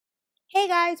Hey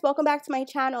guys, welcome back to my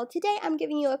channel. Today I'm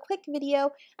giving you a quick video.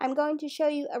 I'm going to show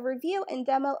you a review and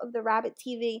demo of the Rabbit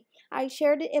TV. I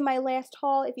shared it in my last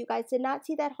haul. If you guys did not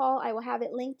see that haul, I will have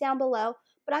it linked down below.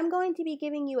 But I'm going to be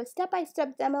giving you a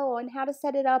step-by-step demo on how to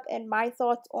set it up and my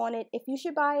thoughts on it, if you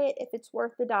should buy it, if it's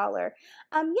worth the dollar.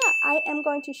 Yeah, I am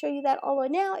going to show you that all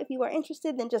now. If you are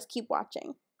interested, then just keep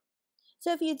watching.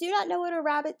 So if you do not know what a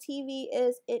Rabbit TV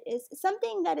is, it is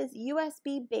something that is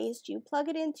USB based. You plug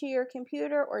it into your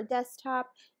computer or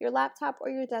desktop, your laptop or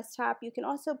your desktop. You can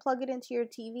also plug it into your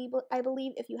TV, I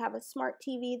believe, if you have a smart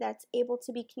TV that's able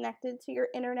to be connected to your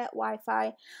internet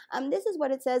Wi-Fi. This is what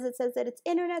it says. It says that it's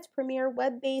internet's premier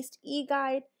web-based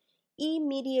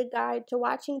e-media guide to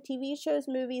watching TV shows,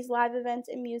 movies, live events,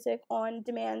 and music on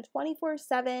demand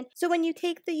 24/7. So when you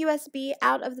take the USB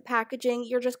out of the packaging,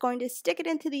 you're just going to stick it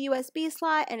into the USB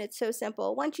slot, and it's so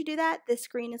simple. Once you do that, this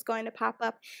screen is going to pop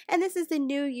up, and this is the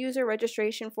new user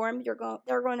registration form.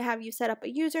 They're going to have you set up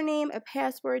a username, a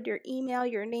password, your email,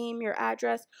 your name, your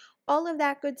address, all of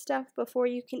that good stuff before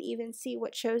you can even see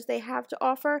what shows they have to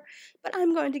offer. But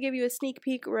I'm going to give you a sneak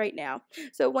peek right now.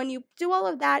 So when you do all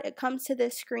of that, it comes to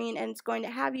this screen and it's going to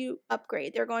have you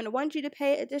upgrade. They're going to want you to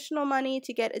pay additional money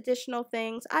to get additional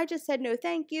things. I just said no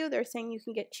thank you. They're saying you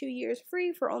can get 2 years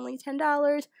free for only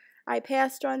 $10. I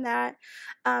passed on that.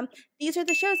 These are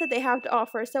the shows that they have to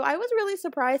offer. So I was really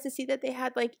surprised to see that they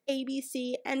had like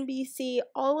ABC, NBC,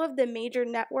 all of the major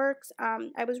networks.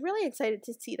 I was really excited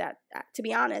to see that, to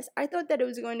be honest. I thought that it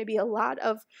was going to be a lot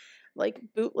of like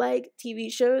bootleg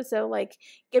TV shows, so like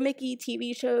gimmicky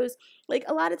TV shows. Like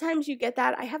a lot of times you get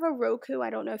that. I have a Roku. I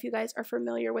don't know if you guys are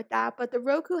familiar with that, but the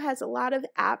Roku has a lot of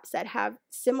apps that have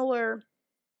similar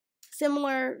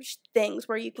things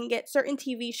where you can get certain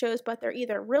TV shows, but they're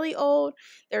either really old,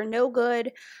 they're no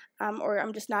good, or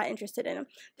I'm just not interested in them.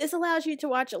 This allows you to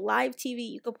watch live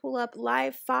TV. You could pull up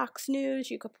live Fox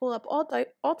News. You could pull up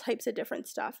all types of different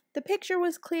stuff. The picture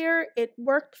was clear. It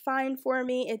worked fine for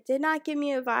me. It did not give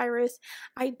me a virus.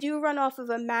 I do run off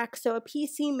of a Mac, so a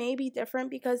PC may be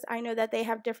different because I know that they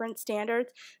have different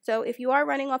standards. So if you are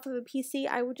running off of a PC,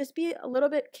 I would just be a little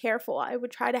bit careful. I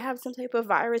would try to have some type of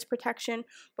virus protection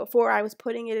before I was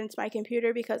putting it into my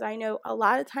computer, because I know a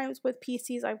lot of times with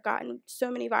PCs I've gotten so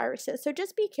many viruses. So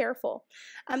just be careful.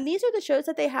 These are the shows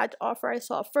that they had to offer. I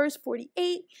saw First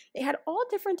 48. They had all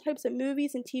different types of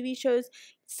movies and TV shows.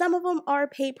 Some of them are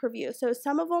pay-per-view, so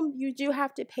some of them you do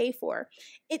have to pay for.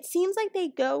 It seems like they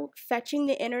go fetching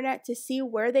the internet to see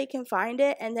where they can find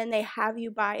it, and then they have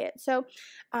you buy it. So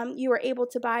you are able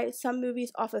to buy some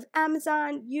movies off of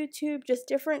Amazon, YouTube, just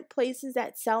different places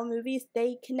that sell movies.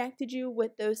 They connected you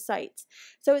with those sites.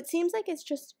 So it seems like it's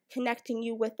just connecting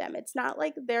you with them. It's not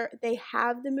like they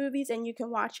have the movies and you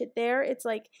can watch it there. It's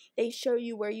like they show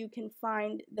you where you can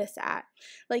find this at.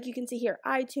 Like you can see here,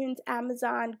 iTunes,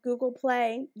 Amazon, Google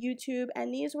Play, YouTube,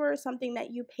 and these were something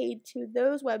that you paid to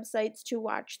those websites to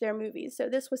watch their movies. So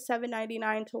this was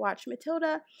 $7.99 to watch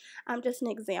Matilda, just an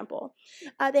example.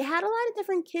 They had a lot of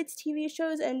different kids TV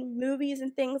shows and movies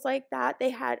and things like that. They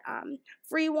had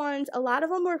free ones. A lot of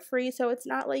them were free, so it's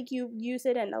not like you use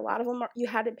it and a lot of them you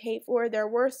had to pay for. There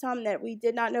were some that we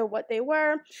did not know what they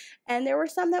were, and there were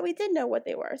some that we did know what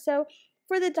they were. So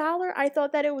for the dollar, I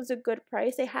thought that it was a good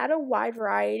price. They had a wide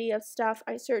variety of stuff.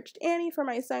 I searched Annie for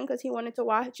my son because he wanted to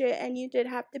watch it, and you did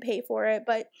have to pay for it,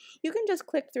 but you can just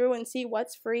click through and see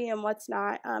what's free and what's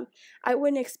not. I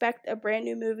wouldn't expect a brand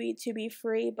new movie to be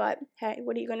free, but hey,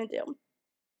 what are you going to do?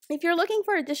 If you're looking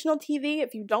for additional TV,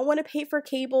 if you don't want to pay for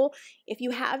cable, if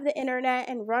you have the internet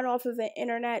and run off of an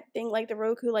internet thing like the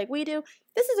Roku like we do,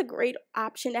 this is a great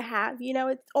option to have. You know,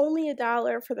 it's only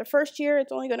 $1 for the first year.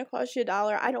 It's only going to cost you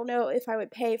 $1. I don't know if I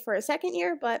would pay for a second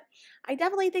year, but I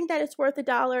definitely think that it's worth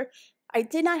 $1. I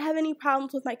did not have any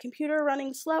problems with my computer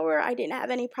running slower. I didn't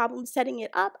have any problems setting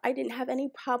it up. I didn't have any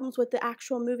problems with the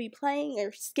actual movie playing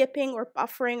or skipping or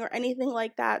buffering or anything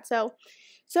like that. So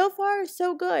far,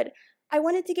 so good. I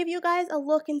wanted to give you guys a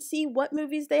look and see what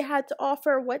movies they had to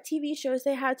offer, what TV shows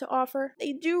they had to offer.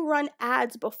 They do run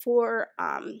ads before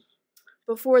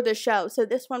the show. So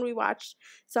this one we watched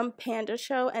some panda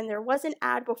show and there was an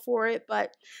ad before it,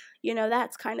 but you know,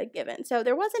 that's kind of given. So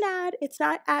there was an ad. It's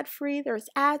not ad free. There's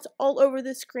ads all over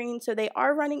the screen. So they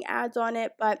are running ads on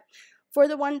it, but for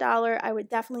the $1, I would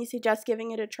definitely suggest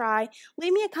giving it a try.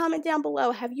 Leave me a comment down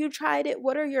below. Have you tried it?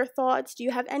 What are your thoughts? Do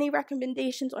you have any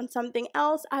recommendations on something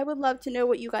else? I would love to know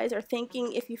what you guys are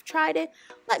thinking. If you've tried it,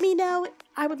 let me know.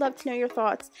 I would love to know your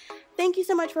thoughts. Thank you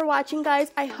so much for watching,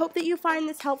 guys. I hope that you find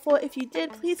this helpful. If you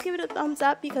did, please give it a thumbs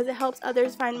up because it helps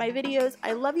others find my videos.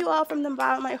 I love you all from the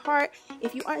bottom of my heart.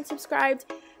 If you aren't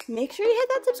subscribed, make sure you hit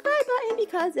that subscribe button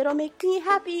because it'll make me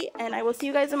happy, and I will see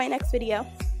you guys in my next video.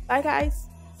 Bye, guys.